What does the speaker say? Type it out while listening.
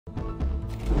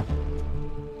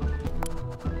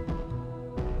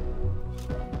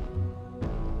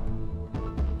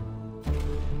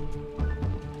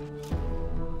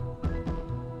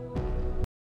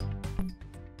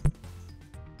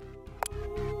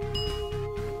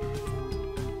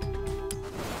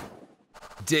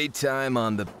Daytime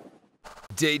on the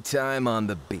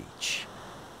beach.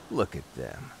 Look at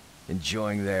them,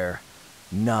 enjoying their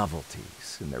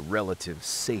novelties and their relative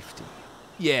safety.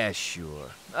 Yeah, sure,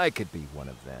 I could be one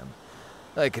of them.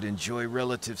 I could enjoy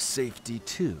relative safety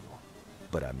too,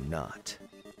 but I'm not.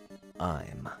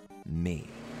 I'm me.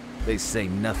 They say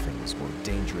nothing is more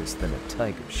dangerous than a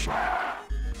tiger shark.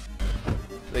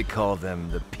 They call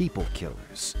them the people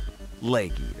killers,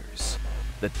 leg eaters,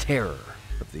 the terror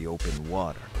of the open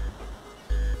water.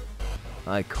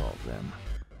 I call them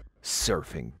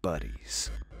surfing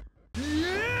buddies. Yeah!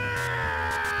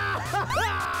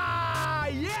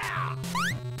 Yeah!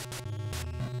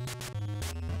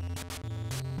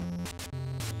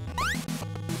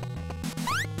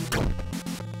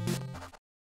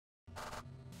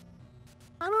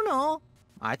 I don't know.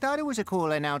 I thought it was a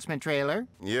cool announcement trailer.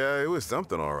 Yeah, it was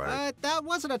something all right. That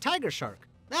wasn't a tiger shark.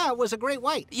 That was a great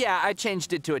white. Yeah, I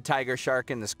changed it to a tiger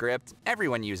shark in the script.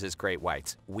 Everyone uses great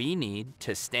whites. We need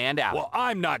to stand out. Well,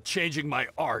 I'm not changing my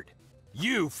art.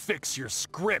 You fix your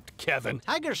script, Kevin.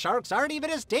 Tiger sharks aren't even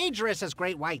as dangerous as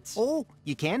great whites. Oh,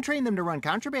 you can train them to run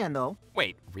contraband, though.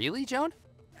 Wait, really, Joan?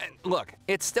 Look,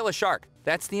 it's still a shark.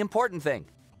 That's the important thing.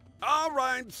 All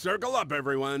right, circle up,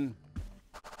 everyone.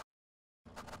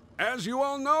 As you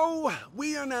all know,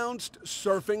 we announced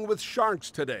Surfing with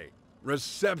Sharks today.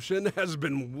 Reception has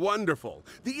been wonderful.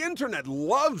 The internet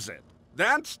loves it.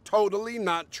 That's totally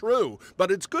not true,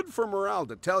 but it's good for morale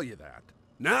to tell you that.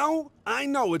 Now, I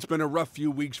know it's been a rough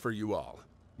few weeks for you all.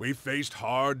 We faced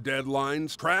hard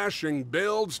deadlines, crashing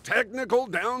builds, technical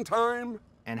downtime.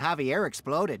 And Javier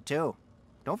exploded, too.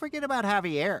 Don't forget about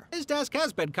Javier. His desk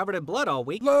has been covered in blood all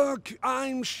week. Look,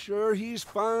 I'm sure he's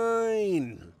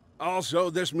fine. Also,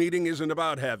 this meeting isn't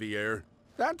about Javier.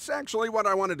 That's actually what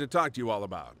I wanted to talk to you all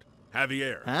about.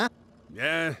 Javier. Huh?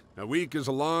 Yeah, a week is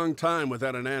a long time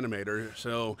without an animator,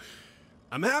 so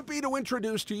I'm happy to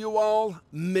introduce to you all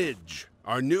Midge,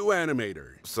 our new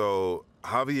animator. So,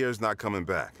 Javier's not coming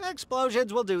back.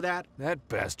 Explosions will do that. That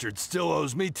bastard still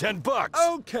owes me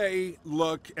 $10. Okay,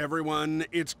 look, everyone,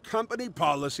 it's company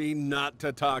policy not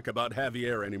to talk about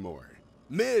Javier anymore.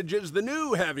 Midge is the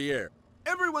new Javier.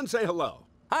 Everyone say hello.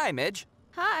 Hi, Midge.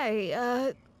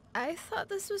 Hi, I thought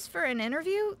this was for an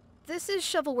interview. This is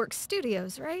Shovelworks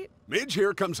Studios, right? Midge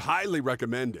here comes highly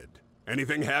recommended.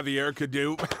 Anything Javier could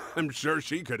do, I'm sure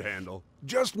she could handle.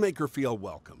 Just make her feel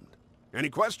welcomed. Any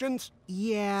questions?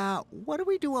 Yeah, what do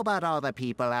we do about all the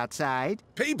people outside?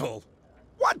 People?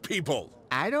 What people?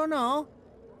 I don't know.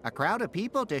 A crowd of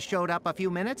people just showed up a few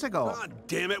minutes ago. God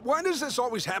damn it, why does this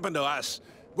always happen to us?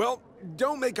 Well,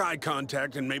 don't make eye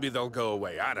contact and maybe they'll go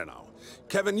away, I don't know.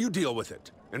 Kevin, you deal with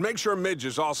it. And make sure Midge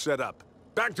is all set up.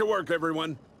 Back to work,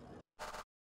 everyone.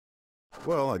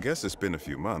 Well, I guess it's been a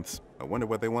few months. I wonder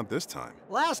what they want this time.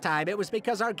 Last time it was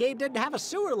because our game didn't have a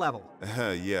sewer level.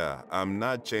 Yeah, I'm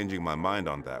not changing my mind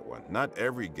on that one. Not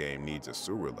every game needs a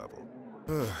sewer level.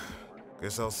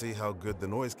 Guess I'll see how good the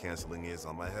noise canceling is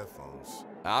on my headphones.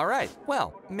 All right.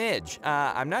 Well, Midge,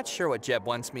 I'm not sure what Jeb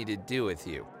wants me to do with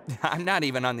you. I'm not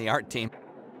even on the art team.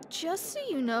 Just so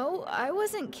you know, I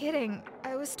wasn't kidding.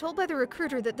 I was told by the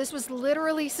recruiter that this was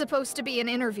literally supposed to be an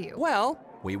interview. Well,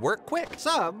 we work quick.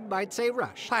 Some might say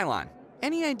rush. Pylon,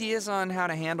 any ideas on how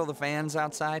to handle the fans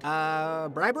outside?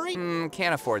 Bribery?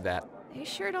 Can't afford that. They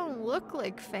sure don't look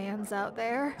like fans out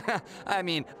there. I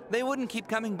mean, they wouldn't keep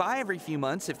coming by every few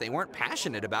months if they weren't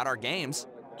passionate about our games.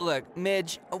 Look,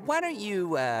 Midge, why don't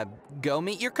you, go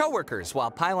meet your coworkers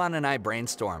while Pylon and I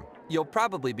brainstorm? You'll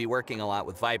probably be working a lot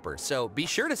with Viper, so be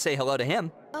sure to say hello to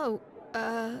him. Oh,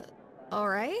 all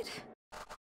right.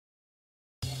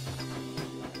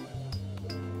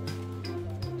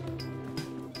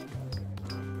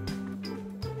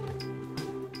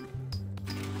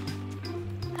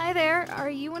 Hi there, are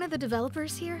you one of the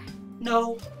developers here?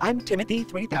 No, I'm Timothy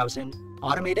 3000,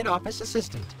 Automated Office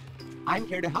Assistant. I'm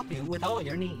here to help you with all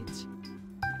your needs.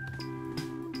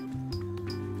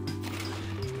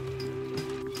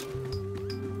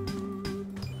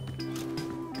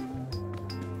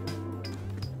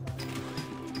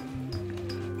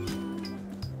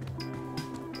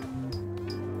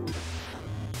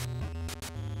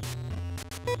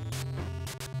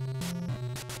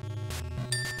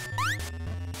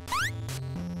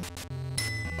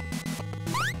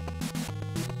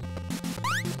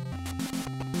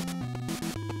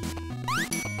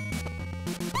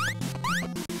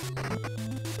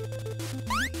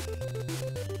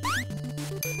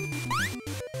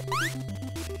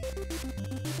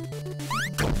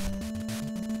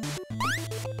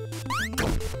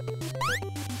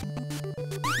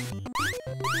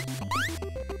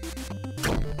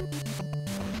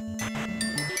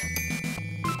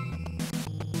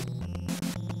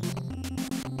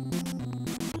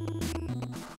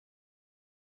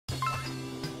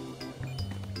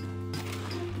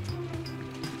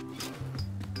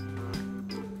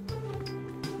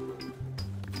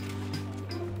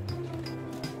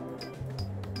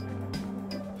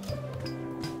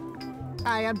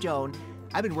 Hi, I'm Joan.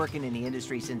 I've been working in the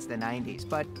industry since the 90s,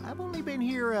 but I've only been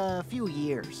here a few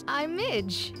years. I'm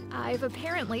Midge. I've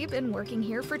apparently been working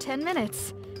here for 10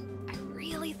 minutes. I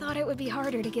really thought it would be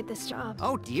harder to get this job.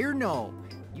 Oh dear, no.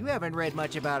 You haven't read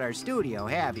much about our studio,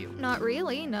 have you? Not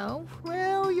really, no.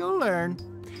 Well, you'll learn.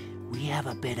 We have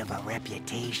a bit of a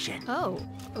reputation. Oh,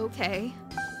 okay.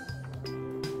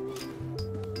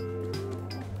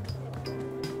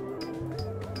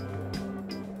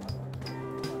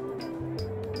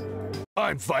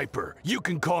 I'm Viper. You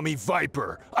can call me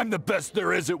Viper. I'm the best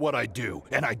there is at what I do,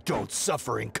 and I don't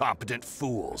suffer incompetent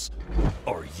fools.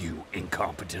 Are you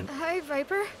incompetent? Hi,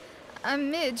 Viper. I'm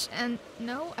Midge, and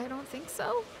no, I don't think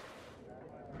so.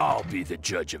 I'll be the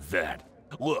judge of that.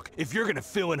 Look, if you're gonna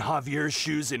fill in Javier's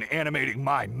shoes in animating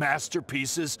my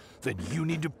masterpieces, then you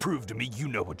need to prove to me you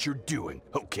know what you're doing,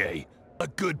 okay? A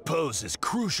good pose is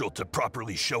crucial to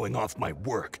properly showing off my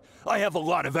work. I have a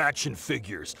lot of action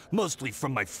figures, mostly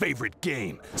from my favorite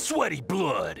game, Sweaty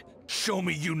Blood. Show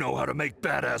me you know how to make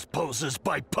badass poses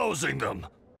by posing them.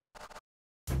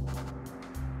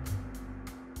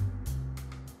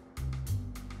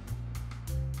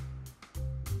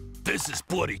 This is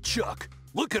Bloody Chuck.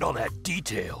 Look at all that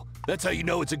detail. That's how you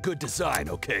know it's a good design,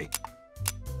 okay?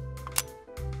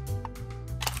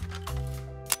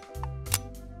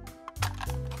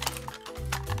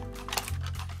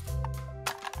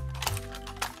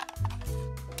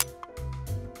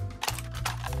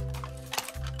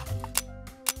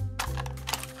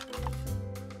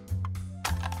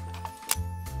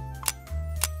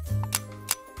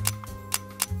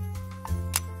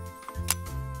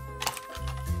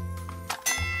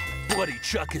 Bloody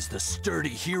Chuck is the sturdy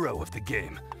hero of the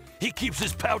game. He keeps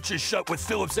his pouches shut with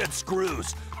Phillips head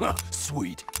screws. Huh,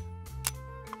 sweet.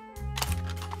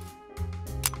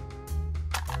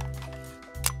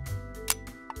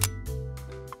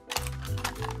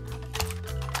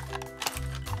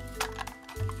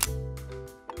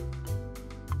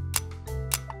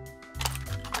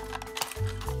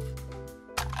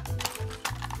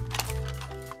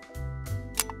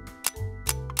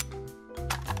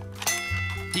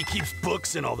 He keeps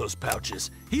books in all those pouches.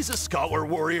 He's a scholar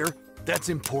warrior. That's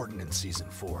important in Season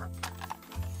 4.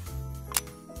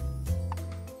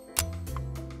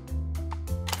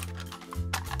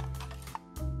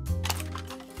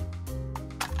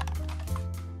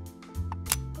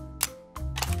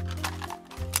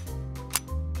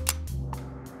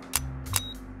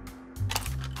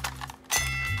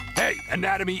 Hey,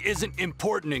 anatomy isn't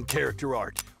important in character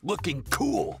art. Looking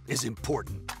cool is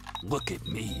important. Look at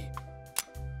me.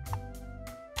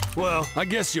 Well, I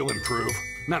guess you'll improve.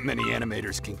 Not many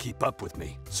animators can keep up with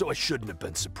me, so I shouldn't have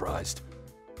been surprised.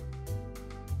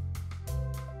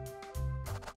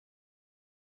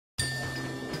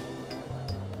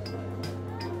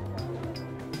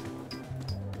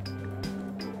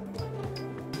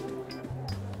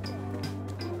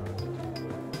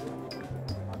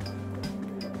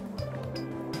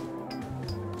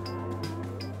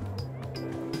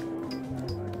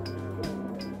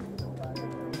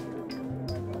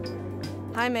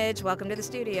 Hi, Midge. Welcome to the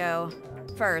studio.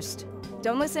 First,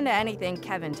 don't listen to anything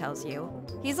Kevin tells you.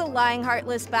 He's a lying,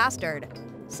 heartless bastard.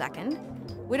 Second,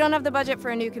 we don't have the budget for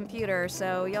a new computer,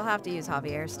 so you'll have to use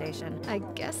Javier's station. I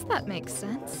guess that makes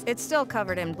sense. It's still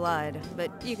covered in blood,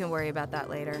 but you can worry about that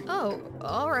later. Oh,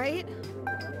 all right.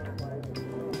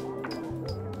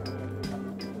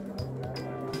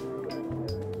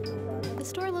 The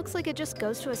store looks like it just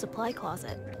goes to a supply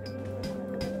closet.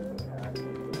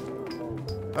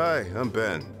 Hi, I'm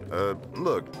Ben.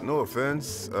 Look, no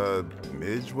offense,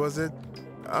 Midge, was it?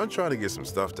 I'm trying to get some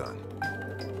stuff done.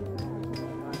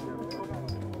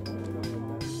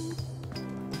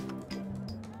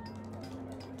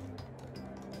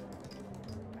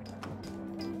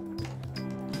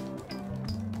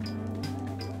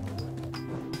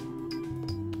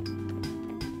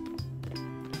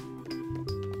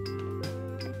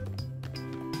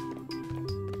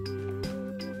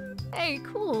 Hey,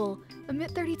 cool. A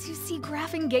MIT-32C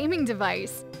graphing gaming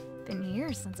device. Been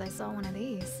years since I saw one of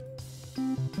these.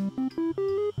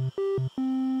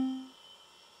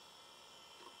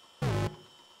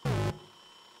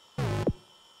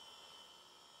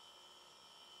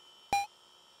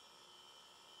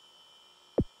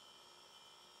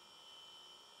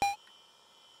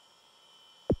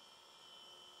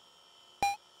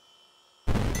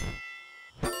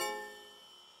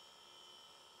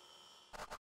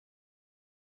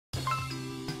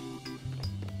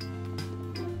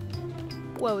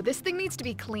 Whoa, this thing needs to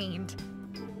be cleaned.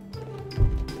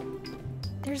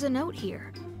 There's a note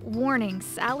here. Warning,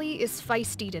 Sally is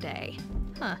feisty today.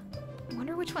 Huh. I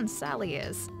wonder which one Sally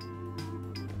is.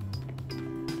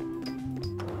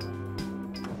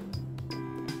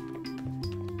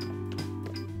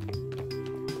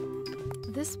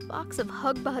 This box of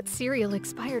Hugbot cereal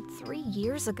expired 3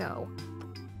 years ago.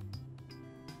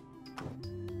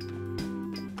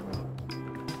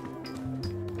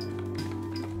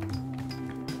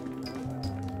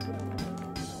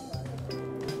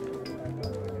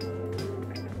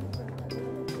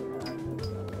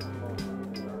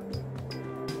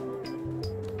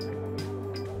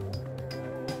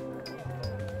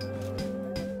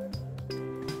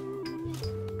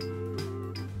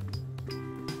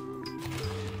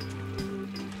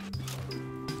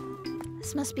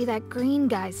 This must be that green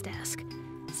guy's desk.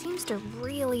 Seems to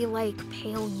really like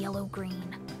pale yellow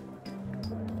green.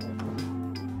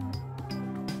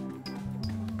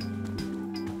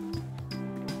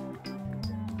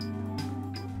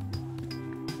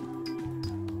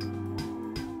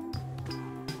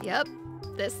 Yep,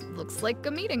 this looks like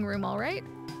a meeting room, all right.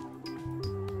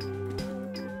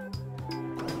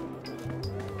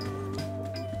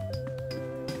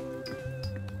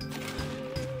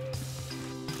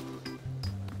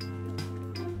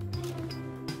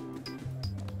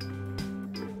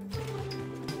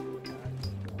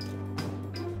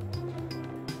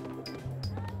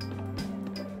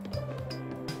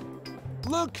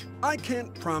 Look, I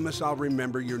can't promise I'll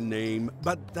remember your name,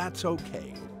 but that's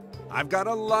okay. I've got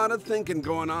a lot of thinking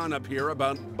going on up here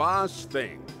about boss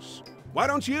things. Why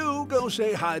don't you go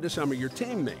say hi to some of your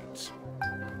teammates?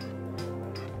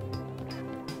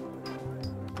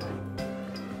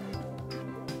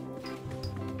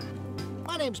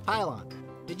 My name's Pylon.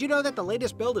 Did you know that the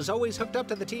latest build is always hooked up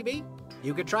to the TV?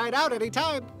 You can try it out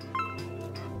anytime.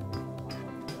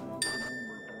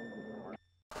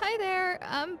 Hi there,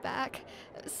 I'm back.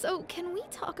 So, can we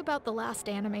talk about the last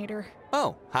animator?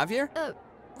 Oh, Javier?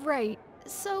 Right.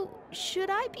 So,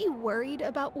 should I be worried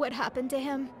about what happened to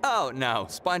him? Oh, no.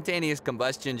 Spontaneous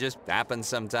combustion just happens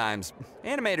sometimes.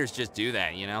 Animators just do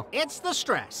that, you know? It's the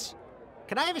stress.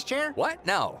 Can I have his chair? What?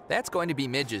 No, that's going to be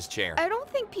Midge's chair. I don't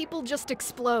think people just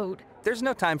explode. There's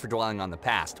no time for dwelling on the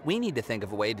past. We need to think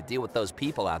of a way to deal with those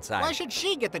people outside. Why should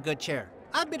she get the good chair?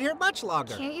 I've been here much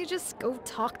longer. Can't you just go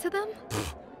talk to them?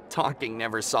 Talking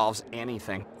never solves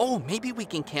anything. Oh, maybe we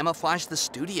can camouflage the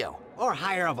studio. Or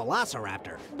hire a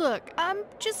velociraptor. Look, I'm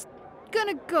just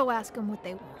gonna go ask them what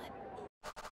they want.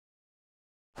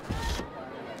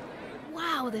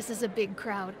 Wow, this is a big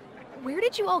crowd. Where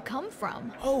did you all come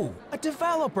from? Oh, a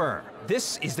developer.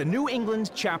 This is the New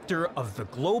England chapter of the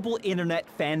Global Internet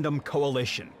Fandom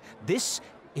Coalition. This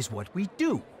is what we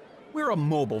do. We're a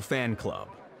mobile fan club.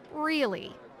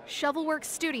 Really? Shovelworks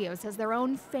Studios has their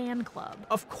own fan club.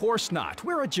 Of course not.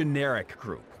 We're a generic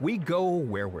group. We go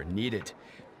where we're needed.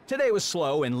 Today was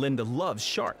slow and Linda loves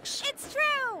sharks. It's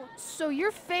true! So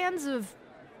you're fans of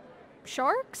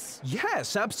sharks?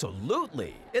 Yes,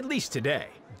 absolutely. At least today.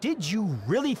 Did you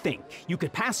really think you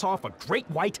could pass off a great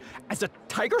white as a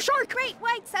tiger shark? Great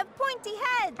whites have pointy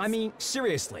heads! I mean,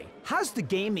 seriously, has the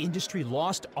game industry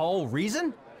lost all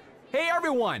reason? Hey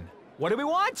everyone, what do we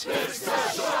want? Fix the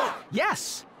shark!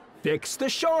 Yes! Fix the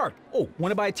shark! Oh,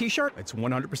 wanna buy a t-shirt? It's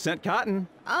 100% cotton.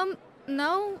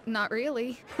 No, not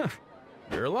really.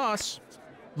 Your loss.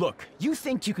 Look, you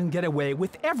think you can get away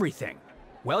with everything.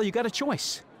 Well, you got a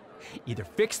choice. Either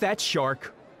fix that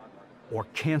shark or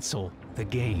cancel the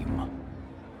game.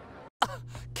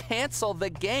 Cancel the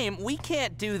game? We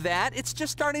can't do that. It's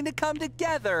just starting to come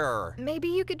together. Maybe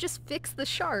you could just fix the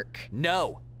shark.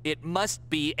 No, it must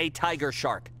be a tiger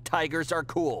shark. Tigers are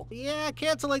cool. Yeah,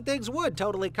 canceling things would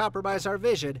totally compromise our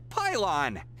vision.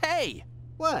 Pylon, hey!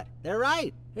 What? They're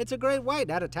right. It's a great white,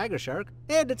 not a tiger shark.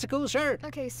 And it's a cool shirt.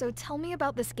 Okay, so tell me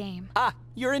about this game. Ah,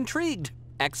 you're intrigued.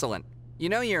 Excellent. You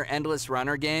know your endless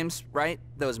runner games, right?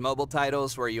 Those mobile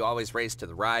titles where you always race to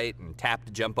the right and tap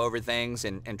to jump over things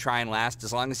and try and last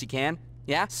as long as you can?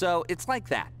 Yeah? So it's like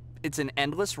that. It's an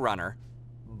endless runner,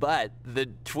 but the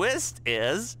twist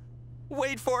is,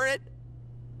 wait for it,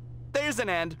 there's an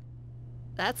end.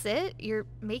 That's it? You're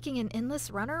making an endless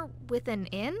runner with an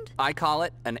end? I call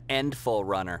it an endful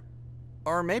runner.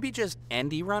 Or maybe just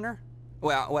endy runner?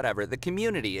 Well, whatever. The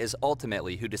community is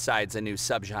ultimately who decides a new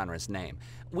subgenre's name.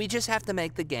 We just have to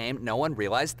make the game no one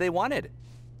realized they wanted.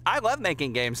 I love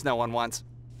making games no one wants.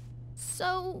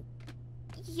 So,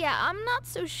 yeah, I'm not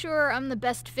so sure I'm the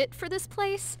best fit for this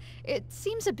place. It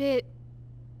seems a bit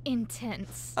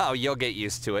intense. Oh, you'll get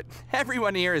used to it.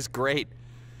 Everyone here is great.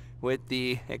 With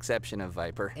the exception of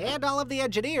Viper. And all of the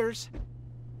engineers.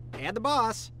 And the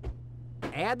boss.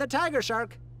 And the tiger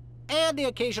shark. And the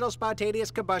occasional spontaneous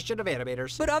combustion of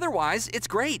animators. But otherwise, it's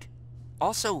great.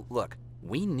 Also, look,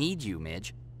 we need you,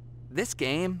 Midge. This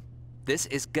game, this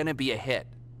is gonna be a hit,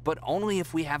 but only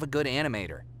if we have a good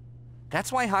animator.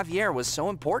 That's why Javier was so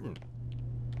important.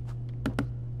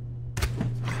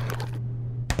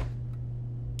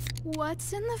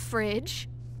 What's in the fridge?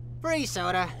 Free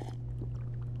soda.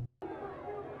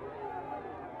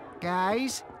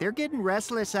 Guys, they're getting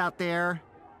restless out there.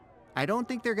 I don't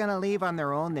think they're gonna leave on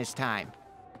their own this time.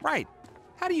 Right.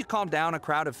 How do you calm down a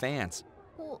crowd of fans?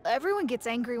 Well, everyone gets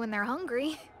angry when they're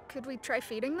hungry. Could we try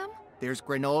feeding them? There's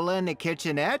granola in the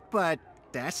kitchenette, but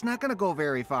that's not gonna go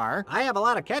very far. I have a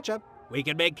lot of ketchup. We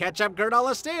can make ketchup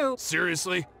granola stew.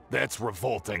 Seriously? That's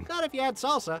revolting. Not if you add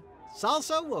salsa.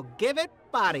 Salsa will give it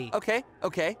body. Okay.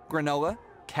 Granola,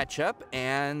 ketchup,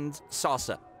 and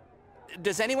salsa.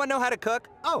 Does anyone know how to cook?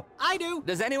 Oh, I do.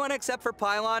 Does anyone except for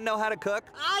Pylon know how to cook?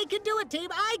 I can do it, team.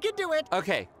 I can do it.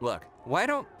 Okay, look. Why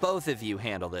don't both of you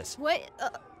handle this? What?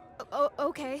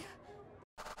 Okay.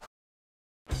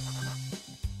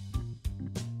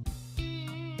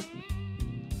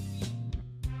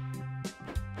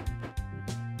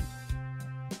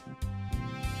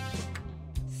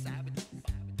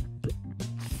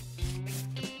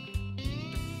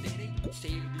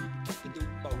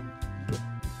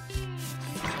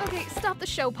 Okay, stop the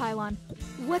show, Pylon.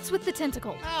 What's with the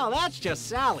tentacle? Oh, that's just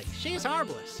Sally. She's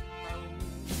harmless.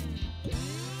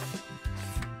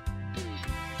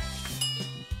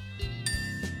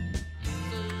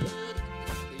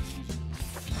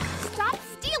 Stop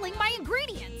stealing my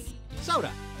ingredients!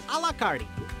 Soda, a la carte.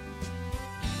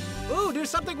 Ooh, do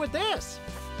something with this.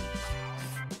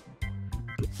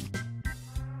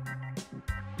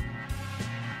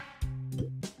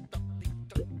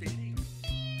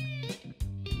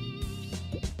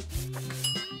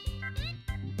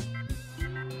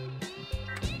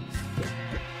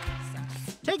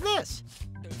 Take this.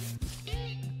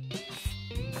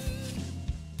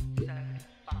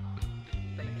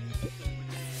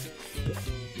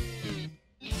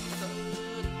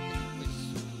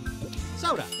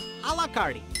 Soda, a la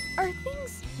carte. Are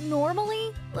things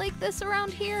normally like this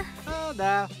around here? Oh,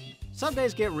 no. Some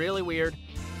days get really weird.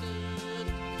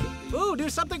 Ooh, do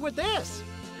something with this.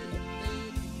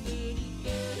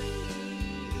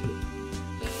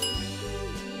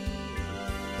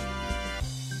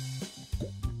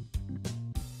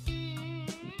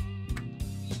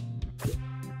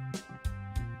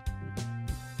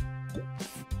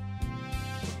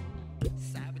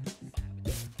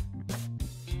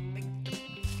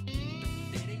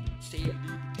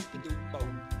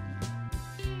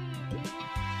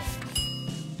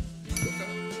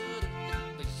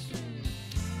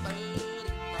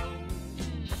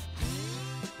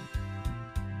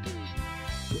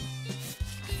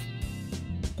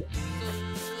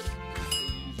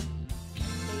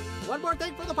 One more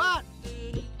thing for the pot.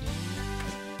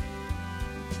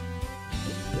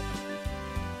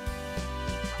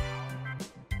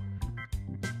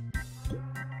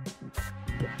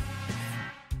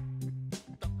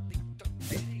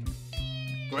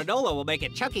 Granola will make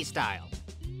it Chucky style.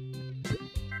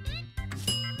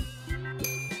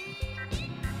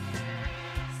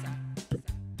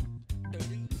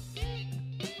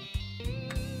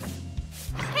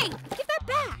 Hey, give that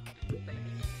back!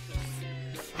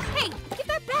 Hey, give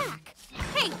that back!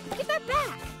 Hey, give that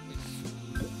back!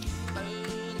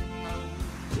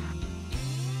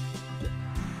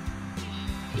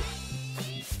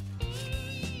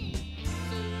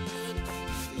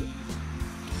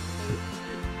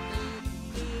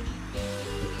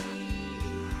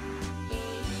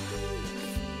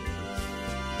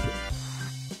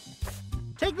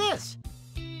 Take this.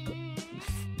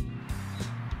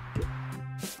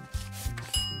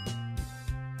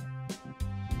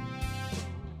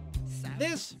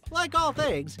 This, like all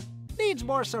things, needs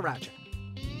more sriracha.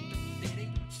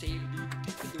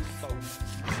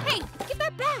 Hey, give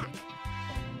that back!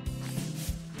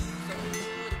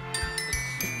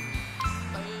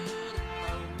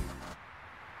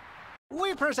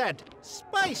 We present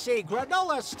Spicy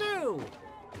Granola Stew.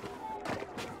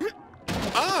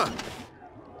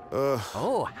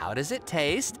 Oh, how does it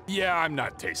taste? Yeah, I'm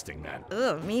not tasting that.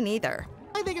 Ugh, me neither.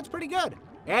 I think it's pretty good.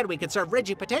 And we could serve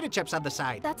Reggie potato chips on the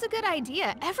side. That's a good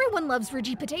idea. Everyone loves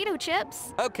Reggie potato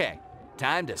chips. Okay,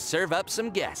 time to serve up some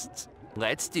guests.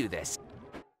 Let's do this.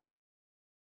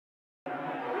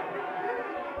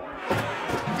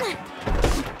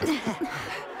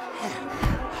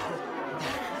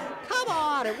 Come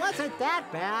on, it wasn't that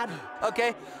bad.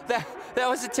 Okay, that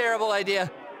was a terrible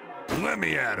idea. Let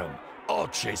me at him. I'll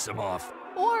chase him off.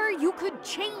 Or you could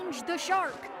change the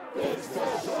shark.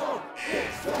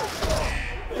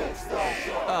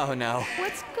 Oh no.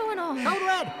 What's going on? Code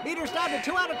red, meters down to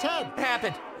 2 out of 10. What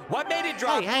happened? What made it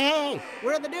drop? Hey,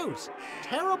 we're in the news.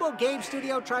 Terrible game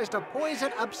studio tries to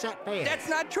poison upset fans. That's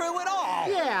not true at all.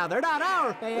 Yeah, they're not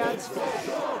our fans.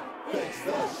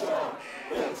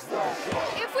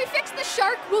 If we fix the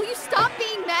shark, will you stop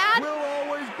being mad? We'll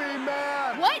always be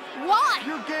mad. What? Why?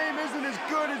 Your game isn't as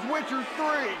good as Witcher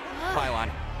 3.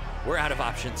 Pylon, we're out of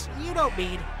options. You don't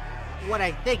mean what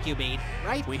I think you mean,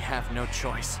 right? We have no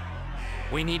choice.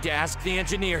 We need to ask the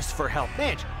engineers for help.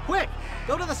 Midge, quick!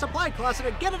 Go to the supply closet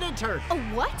and get an intern. A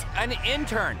what? An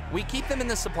intern. We keep them in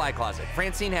the supply closet.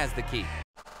 Francine has the key.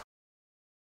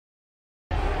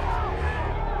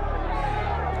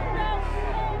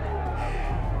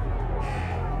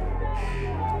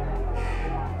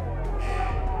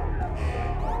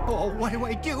 Oh, what do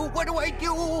I do? What do I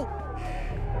do?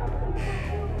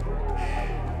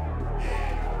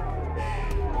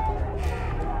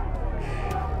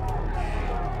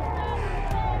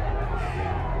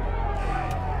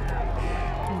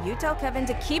 Can you tell Kevin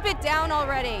to keep it down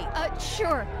already?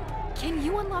 Sure. Can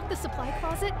you unlock the supply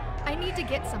closet? I need to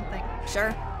get something.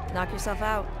 Sure. Knock yourself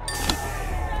out.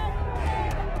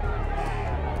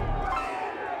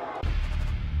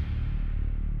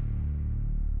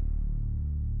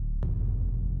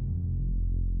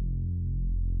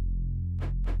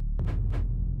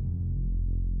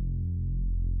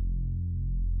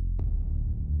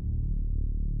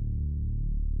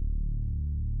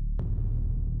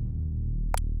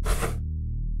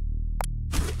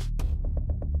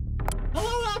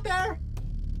 Hello out there!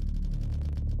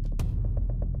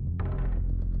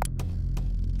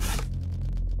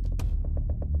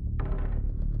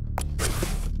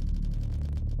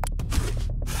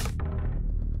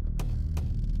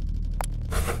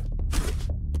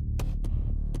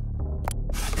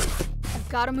 I've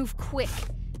gotta move quick.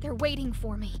 They're waiting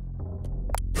for me.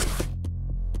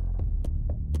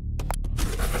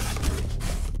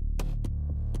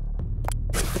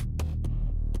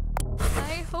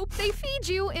 I hope they feed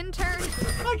you, intern.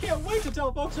 I can't wait to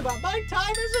tell folks about my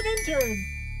time as an intern!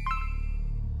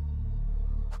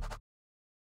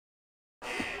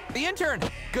 The intern!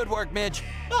 Good work, Midge.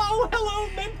 Oh, hello,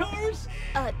 mentors!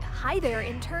 Hi there,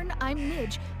 intern. I'm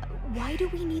Midge. Why do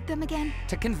we need them again?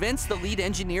 To convince the lead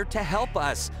engineer to help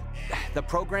us. The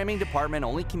programming department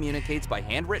only communicates by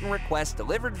handwritten requests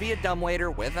delivered via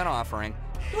dumbwaiter with an offering.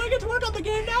 Do I get to work on the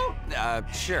game now?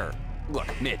 Sure. Look,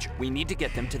 Midge, we need to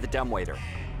get them to the dumbwaiter.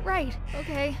 Right,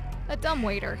 okay. A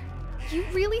dumbwaiter. You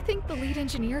really think the lead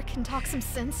engineer can talk some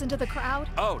sense into the crowd?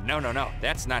 Oh, no.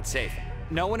 That's not safe.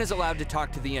 No one is allowed to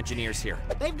talk to the engineers here.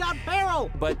 They've got Barrel!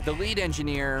 But the lead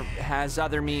engineer has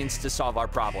other means to solve our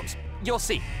problems. You'll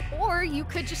see. Or you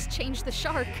could just change the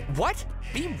shark. What?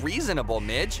 Be reasonable,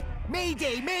 Midge.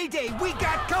 Mayday, Mayday, we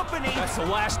got company! That's the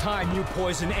last time you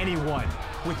poison anyone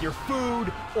with your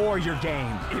food or your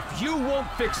game. If you won't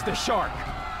fix the shark,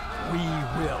 we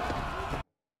will.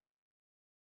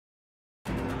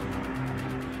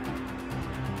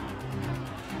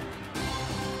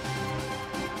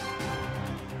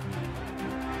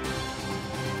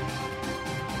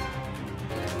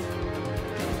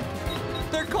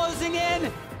 They're closing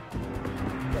in!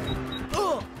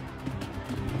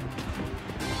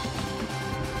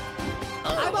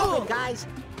 I'm open, guys!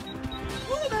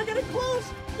 Oh, they're getting close!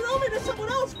 Throw me to someone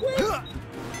else, quick!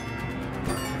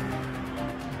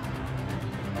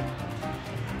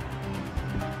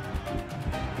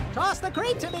 Toss the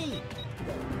crate to me!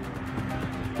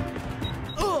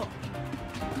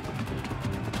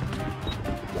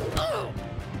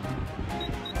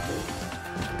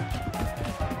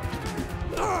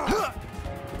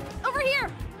 Over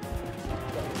here!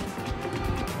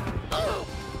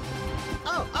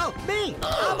 Oh, me!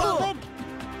 I'm open!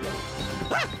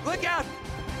 Look out!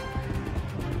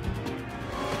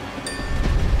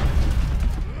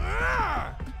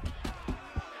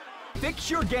 Fix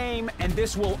your game, and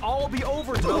this will all be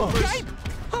over, developers. Okay.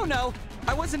 Oh no,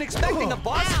 I wasn't expecting a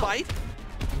boss fight.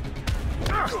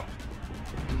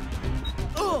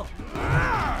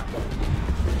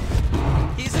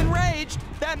 He's enraged.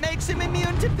 That makes him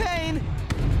immune to pain.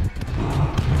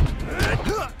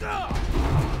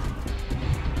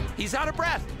 He's out of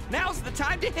breath. Now's the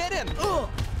time to hit him.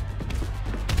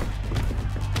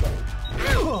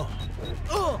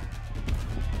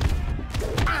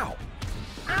 Ow!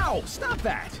 Ow! Stop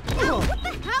that! Ow, what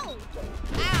the hell?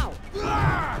 Ow!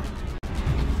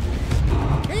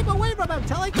 Keep away from him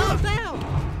till he calms down!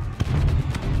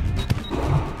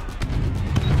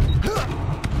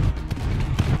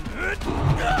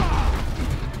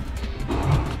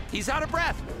 He's out of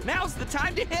breath. Now's the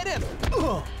time to hit him.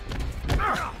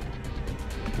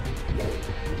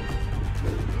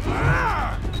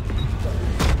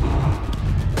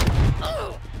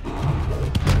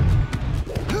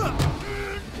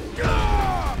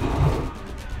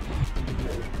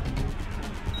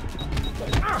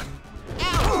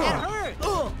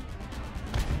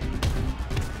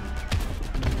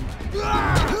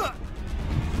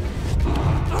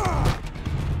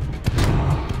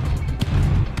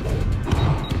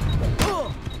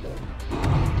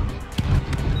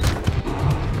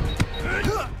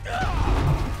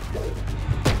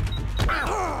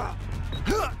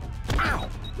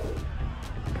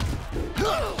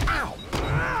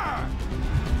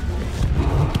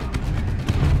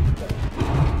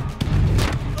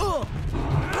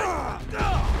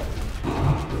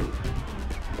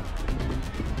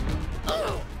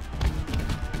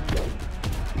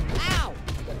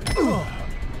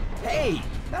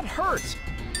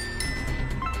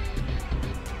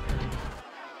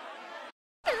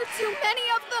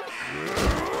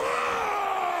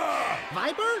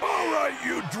 Viper? All right,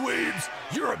 you dweebs!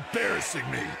 You're embarrassing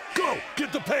me! Go!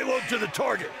 Get the payload to the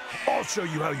target! I'll show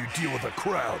you how you deal with a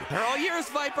crowd! They're all yours,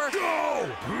 Viper!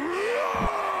 Go!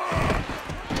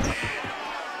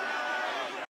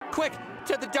 Quick,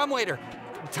 to the dumbwaiter!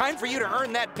 Time for you to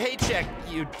earn that paycheck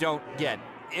you don't get,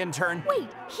 intern. Wait,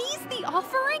 he's the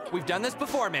offering? We've done this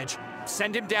before, Midge.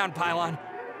 Send him down, Pylon.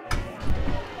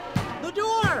 The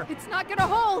door! It's not gonna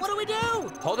hold. What do we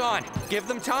do? Hold on. Give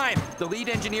them time. The lead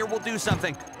engineer will do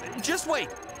something. Just wait.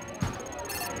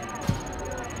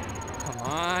 Come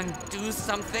on, do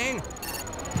something.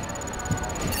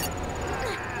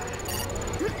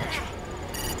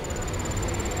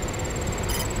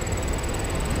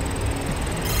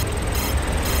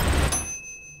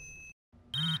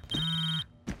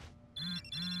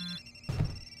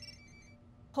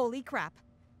 Holy crap.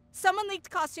 Someone leaked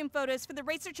costume photos for the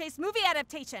Racer Chase movie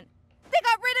adaptation. They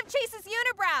got rid of Chase's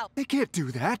unibrow! They can't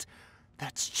do that.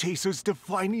 That's Chaser's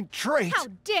defining trait. How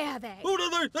dare they? Who do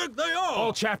they think they are?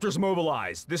 All chapters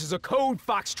mobilized. This is a code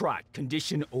Foxtrot,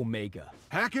 condition Omega.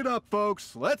 Hack it up,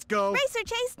 folks. Let's go. Racer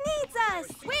Chase needs us!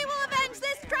 We will avenge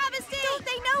this travesty! Don't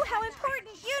they know how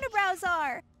important unibrows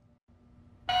are?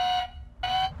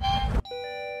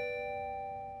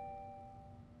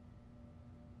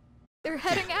 They're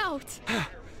heading out.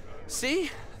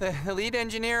 See? The lead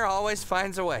engineer always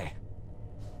finds a way.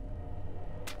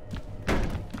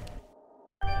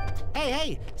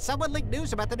 Hey, someone leaked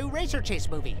news about the new Racer Chase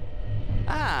movie.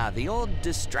 Ah, the old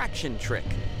distraction trick.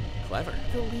 Clever.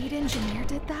 The lead engineer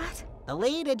did that? The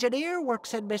lead engineer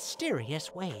works in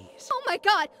mysterious ways. Oh my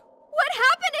god! What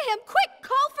happened to him? Quick,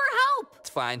 call for help! It's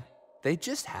fine. They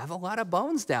just have a lot of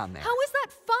bones down there. How is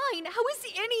that fine? How is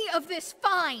any of this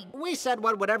fine? We send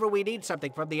one whenever we need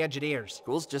something from the engineers.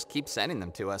 Schools just keep sending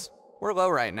them to us. We're low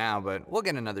right now, but we'll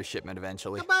get another shipment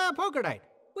eventually. Come by a poker night.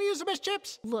 We use them as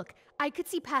chips. Look, I could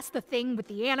see past the thing with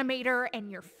the animator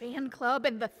and your fan club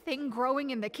and the thing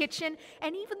growing in the kitchen,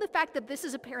 and even the fact that this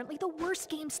is apparently the worst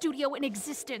game studio in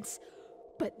existence.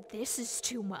 But this is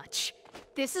too much.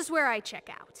 This is where I check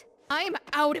out. I'm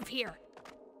out of here.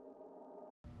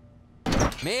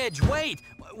 Midge, wait!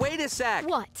 Wait a sec!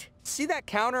 What? See that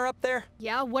counter up there?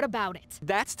 Yeah, what about it?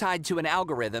 That's tied to an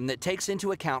algorithm that takes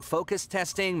into account focus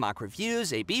testing, mock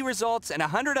reviews, A/B results, and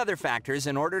 100 other factors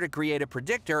in order to create a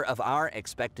predictor of our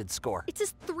expected score. It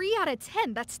says 3 out of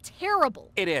 10. That's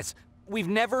terrible. It is. We've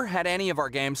never had any of our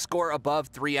games score above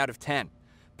 3 out of 10.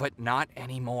 But not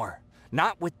anymore.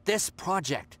 Not with this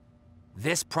project.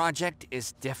 This project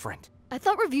is different. I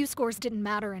thought review scores didn't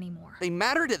matter anymore. They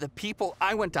matter to the people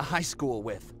I went to high school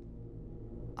with.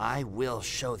 I will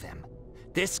show them.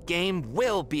 This game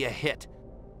will be a hit.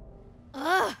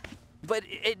 Ugh! But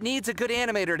it needs a good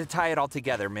animator to tie it all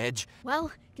together, Midge.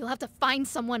 Well, you'll have to find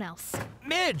someone else.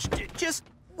 Midge, just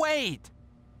wait!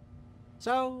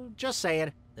 So, just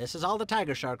saying, this is all the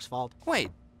Tiger Shark's fault.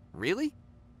 Wait, really?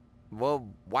 Well,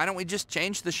 why don't we just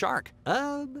change the shark?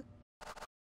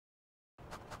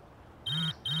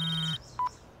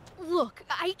 Look,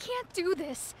 I can't do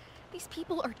this. These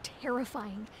people are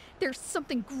terrifying. There's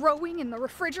something growing in the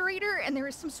refrigerator, and there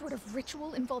is some sort of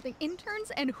ritual involving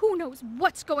interns, and who knows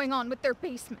what's going on with their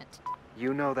basement.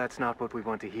 You know that's not what we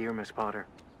want to hear, Miss Potter.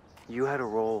 You had a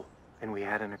role, and we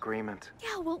had an agreement.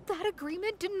 Yeah, well, that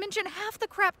agreement didn't mention half the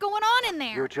crap going on in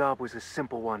there. Your job was a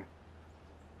simple one.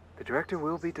 The director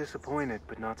will be disappointed,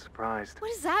 but not surprised.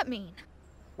 What does that mean?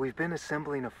 We've been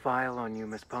assembling a file on you,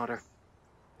 Miss Potter.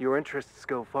 Your interests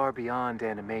go far beyond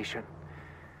animation.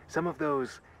 Some of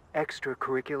those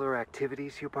extracurricular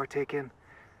activities you partake in,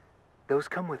 those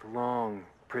come with long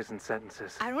prison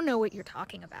sentences. I don't know what you're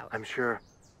talking about. I'm sure.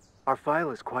 Our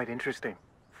file is quite interesting.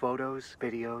 Photos,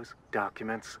 videos,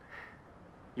 documents.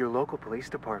 Your local police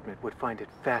department would find it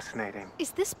fascinating. Is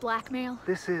this blackmail?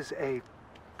 This is a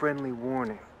friendly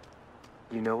warning.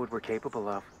 You know what we're capable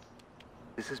of.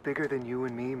 This is bigger than you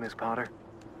and me, Miss Potter.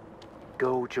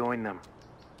 Go join them.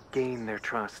 Gain their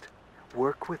trust.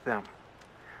 Work with them.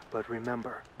 But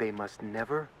remember, they must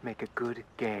never make a good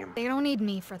game. They don't need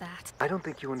me for that. I don't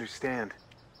think you understand.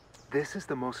 This is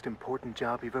the most important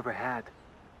job you've ever had.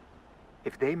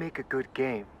 If they make a good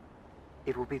game,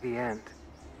 it will be the end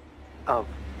of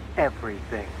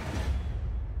everything.